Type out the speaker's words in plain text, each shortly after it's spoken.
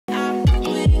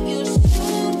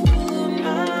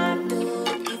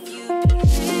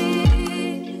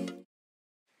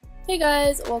Hey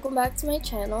guys, welcome back to my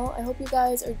channel. I hope you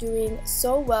guys are doing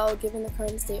so well given the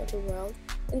current state of the world.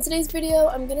 In today's video,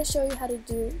 I'm going to show you how to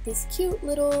do this cute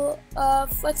little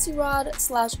flexi rod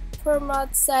slash perm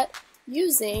rod set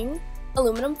using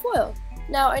aluminum foil.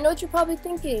 Now, I know what you're probably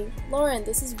thinking, Lauren,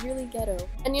 this is really ghetto.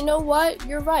 And you know what?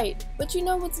 You're right. But you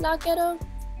know what's not ghetto?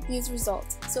 These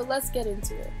results. So let's get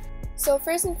into it. So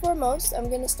first and foremost, I'm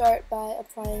going to start by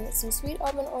applying some sweet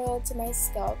almond oil to my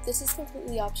scalp. This is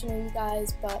completely optional, you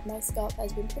guys, but my scalp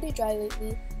has been pretty dry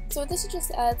lately. So this will just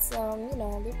add some,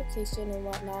 lubrication and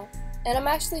whatnot. And I'm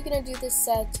actually going to do this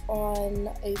set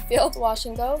on a failed wash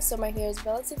and go, so my hair is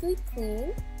relatively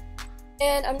clean.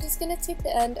 And I'm just going to take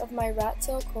the end of my rat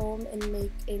tail comb and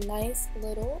make a nice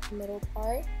little middle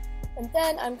part. And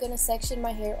then I'm going to section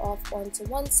my hair off onto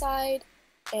one side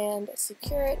and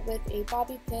secure it with a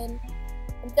bobby pin.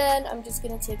 And then I'm just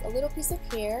going to take a little piece of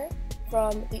hair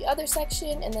from the other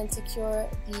section and then secure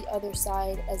the other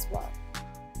side as well.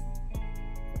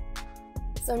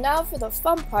 So now for the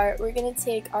fun part, we're going to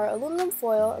take our aluminum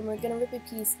foil and we're going to rip a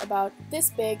piece about this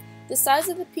big. The size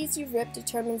of the piece you rip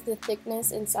determines the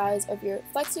thickness and size of your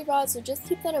flexi rod, so just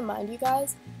keep that in mind, you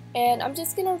guys. And I'm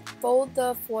just going to fold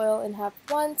the foil in half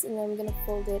once, and then I'm going to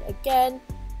fold it again,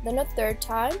 then a third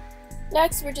time.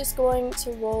 Next, we're just going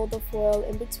to roll the foil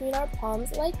in between our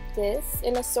palms like this,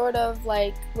 in a sort of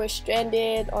like we're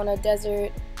stranded on a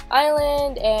desert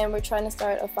island and we're trying to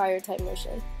start a fire type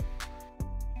motion.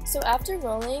 So after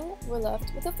rolling, we're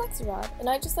left with a flexi rod, and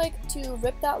I just like to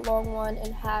rip that long one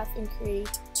in half and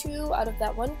create two out of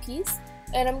that one piece.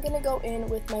 And I'm going to go in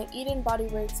with my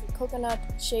EdenBodyWorks Coconut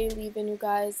Shea leave-in, you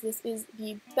guys. This is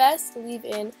the best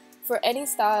leave-in for any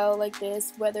style like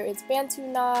this, whether it's bantu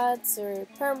knots or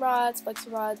perm rods,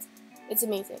 flexi rods. It's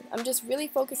amazing. I'm just really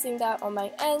focusing that on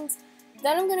my ends.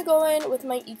 Then I'm going to go in with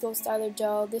my Styler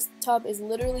Gel. This tub is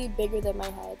literally bigger than my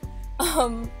head.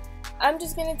 I'm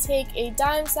just going to take a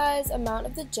dime size amount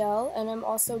of the gel, and I'm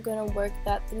also going to work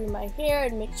that through my hair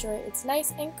and make sure it's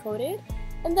nice and coated.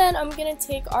 And then I'm going to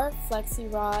take our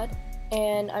flexi rod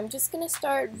and I'm just going to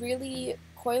start really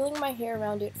coiling my hair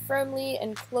around it firmly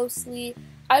and closely.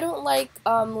 I don't like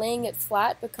laying it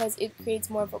flat because it creates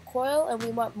more of a coil and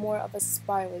we want more of a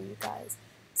spiral, you guys.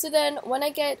 So then when I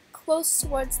get close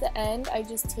towards the end, I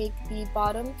just take the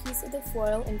bottom piece of the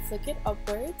foil and flick it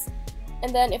upwards.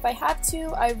 And then if I have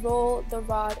to, I roll the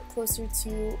rod closer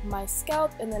to my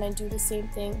scalp, and then I do the same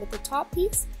thing with the top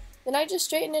piece. Then I just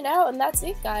straighten it out, and that's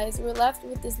it, guys. We're left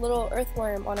with this little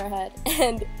earthworm on our head,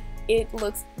 and it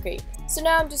looks great. So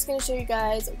now I'm just going to show you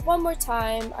guys one more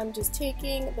time. I'm just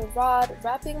taking the rod,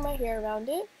 wrapping my hair around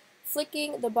it,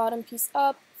 flicking the bottom piece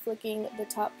up, flicking the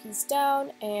top piece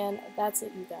down, and that's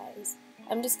it, you guys.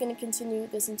 I'm just going to continue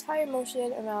this entire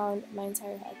motion around my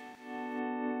entire head.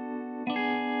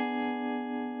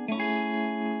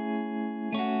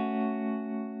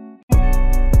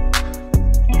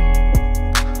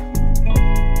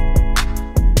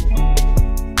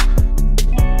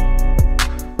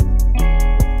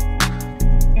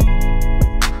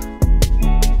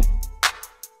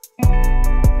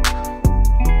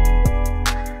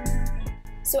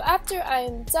 So after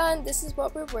I'm done, this is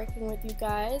what we're working with, you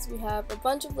guys. We have a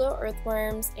bunch of little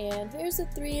earthworms, and here's a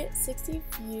 360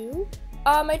 view.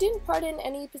 I didn't part in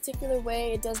any particular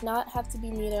way. It does not have to be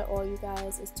neat at all, you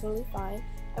guys. It's totally fine.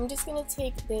 I'm just going to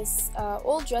take this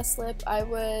old dress slip. I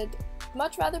would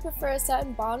much rather prefer a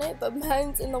satin bonnet, but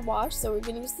mine's in the wash, so we're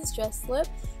going to use this dress slip.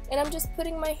 And I'm just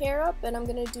putting my hair up, and I'm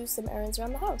going to do some errands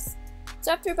around the house.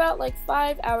 So after about like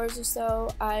 5 hours or so,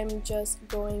 I'm just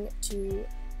going to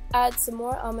add some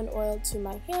more almond oil to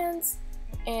my hands,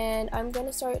 and I'm going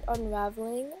to start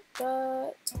unraveling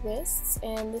the twists,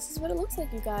 and this is what it looks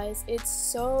like, you guys. It's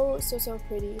so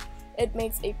pretty. It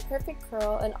makes a perfect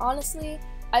curl, and honestly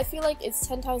I feel like it's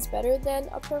 10 times better than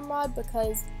a perm rod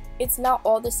because it's not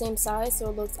all the same size, so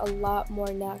it looks a lot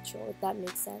more natural, if that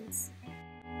makes sense.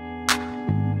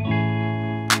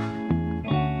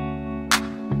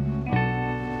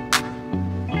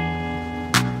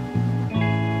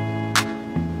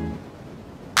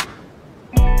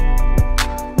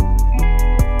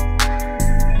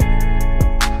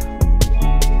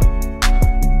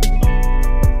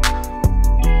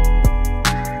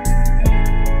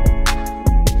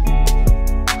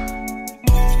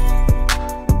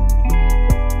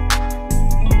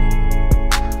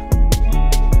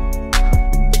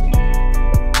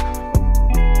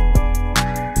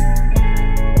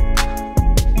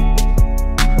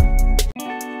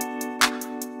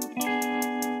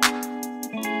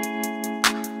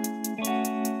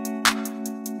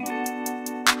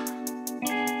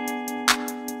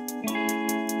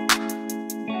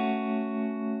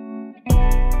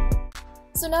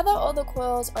 So now that all the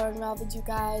coils are unraveled, you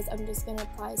guys, I'm just going to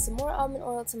apply some more almond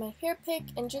oil to my hair pick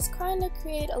and just kind of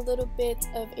create a little bit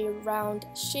of a round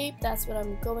shape. That's what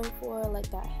I'm going for,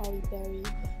 like that Halle Berry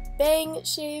bang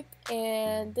shape.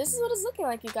 And this is what it's looking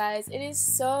like, you guys. It is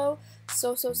so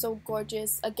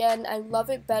gorgeous. Again, I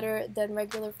love it better than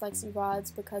regular flexi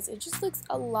rods because it just looks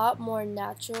a lot more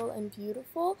natural and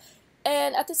beautiful.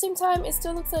 And at the same time, it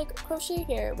still looks like crochet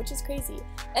hair, which is crazy.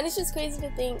 And it's just crazy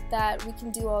to think that we can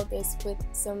do all this with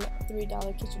some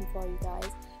 $3 kitchen foil, you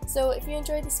guys. So if you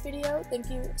enjoyed this video, thank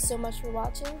you so much for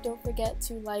watching. Don't forget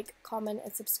to like, comment,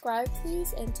 and subscribe,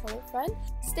 please, and tell a friend.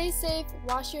 Stay safe,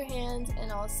 wash your hands,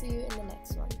 and I'll see you in the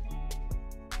next one.